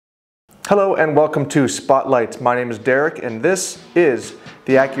Hello and welcome to Spotlight. My name is Derek and this is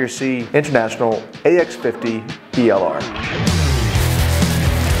the Accuracy International AX50 ELR.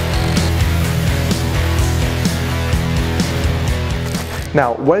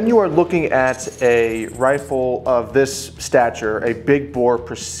 Now, when you are looking at a rifle of this stature, a big bore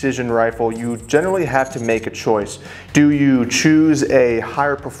precision rifle, you generally have to make a choice. Do you choose a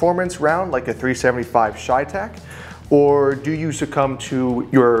higher performance round like a 375 CheyTac? Or do you succumb to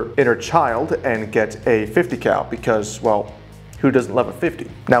your inner child and get a 50 cal? Because, well, who doesn't love a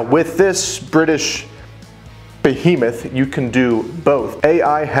 50? Now with this British behemoth, you can do both.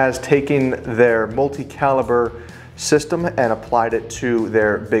 AI has taken their multi-caliber system and applied it to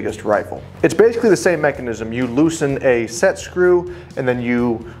their biggest rifle. It's basically the same mechanism. You loosen a set screw and then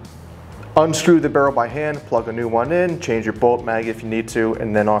you unscrew the barrel by hand, plug a new one in, change your bolt mag if you need to,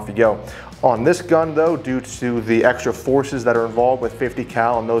 and then off you go. On this gun though, due to the extra forces that are involved with 50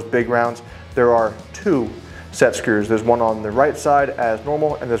 cal and those big rounds, there are two set screws. There's one on the right side as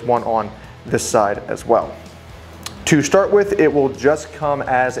normal and there's one on this side as well. To start with, it will just come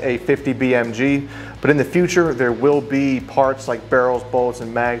as a 50 BMG, but in the future there will be parts like barrels, bullets,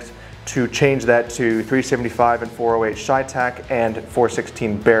 and mags to change that to 375 and 408 CheyTac and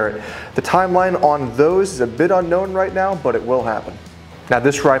 416 Barrett. The timeline on those is a bit unknown right now, but it will happen. Now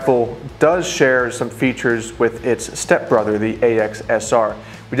this rifle does share some features with its stepbrother, the AXSR.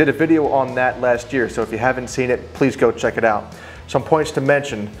 We did a video on that last year, so if you haven't seen it, please go check it out. Some points to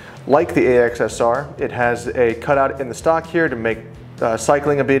mention, like the AXSR, it has a cutout in the stock here to make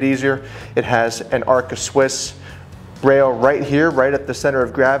cycling a bit easier. It has an Arca Swiss rail right here, right at the center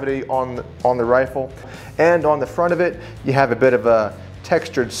of gravity on the rifle. And on the front of it, you have a bit of a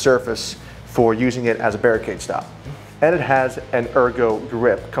textured surface for using it as a barricade stop. And it has an ergo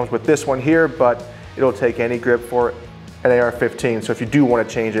grip. Comes with this one here, but it'll take any grip for an AR-15. So if you do want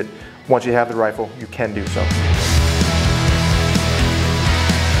to change it, once you have the rifle, you can do so.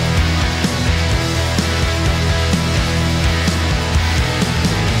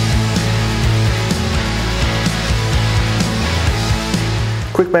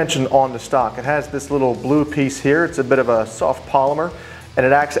 Quick mention on the stock, it has this little blue piece here. It's a bit of a soft polymer and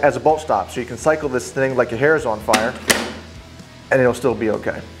it acts as a bolt stop, so you can cycle this thing like your hair is on fire and it'll still be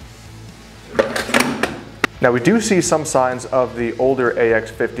okay. Now we do see some signs of the older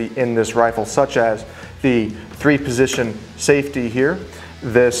AX50 in this rifle, such as the 3-position safety here,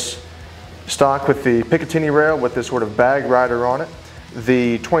 this stock with the Picatinny rail with this sort of bag rider on it,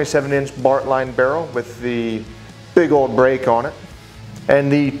 the 27-inch Bartline barrel with the big old brake on it,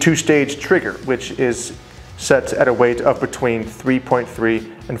 and the 2-stage trigger, which is set at a weight of between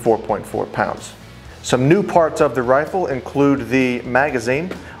 3.3 and 4.4 pounds. Some new parts of the rifle include the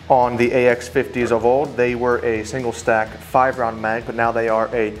magazine. On the AX50s of old, they were a single stack 5-round mag, but now they are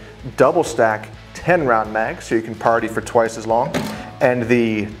a double stack 10-round mag, so you can party for twice as long. And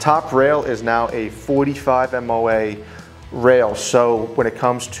the top rail is now a 45 MOA rail, so when it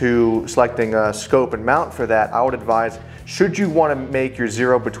comes to selecting a scope and mount for that, I would advise, should you want to make your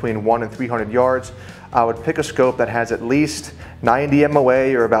zero between 1 and 300 yards, I would pick a scope that has at least 90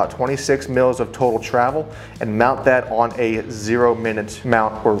 MOA or about 26 mils of total travel and mount that on a 0-minute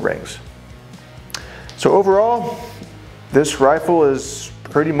mount or rings. So overall, this rifle is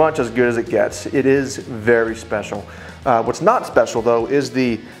pretty much as good as it gets. It is very special. What's not special though is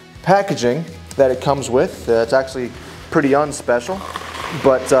the packaging that it comes with. It's actually pretty unspecial,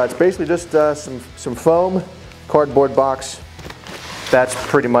 but it's basically just some foam, cardboard box. That's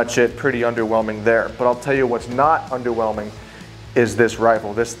pretty much it. Pretty underwhelming there. But I'll tell you what's not underwhelming is this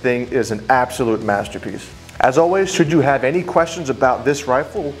rifle. This thing is an absolute masterpiece. As always, should you have any questions about this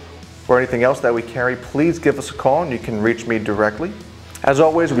rifle or anything else that we carry, please give us a call and you can reach me directly. As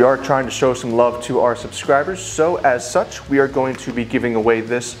always, we are trying to show some love to our subscribers, so as such, we are going to be giving away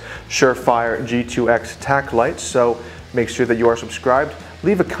this Surefire G2X tack light, so make sure that you are subscribed.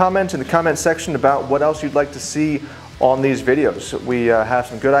 Leave a comment in the comment section about what else you'd like to see on these videos. We have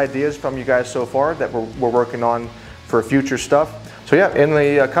some good ideas from you guys so far that we're working on for future stuff. So yeah, in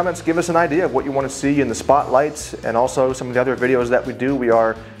the comments, give us an idea of what you want to see in the spotlights and also some of the other videos that we do. We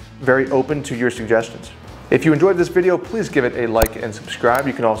are very open to your suggestions. If you enjoyed this video, please give it a like and subscribe.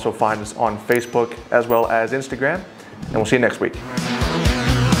 You can also find us on Facebook as well as Instagram, and we'll see you next week.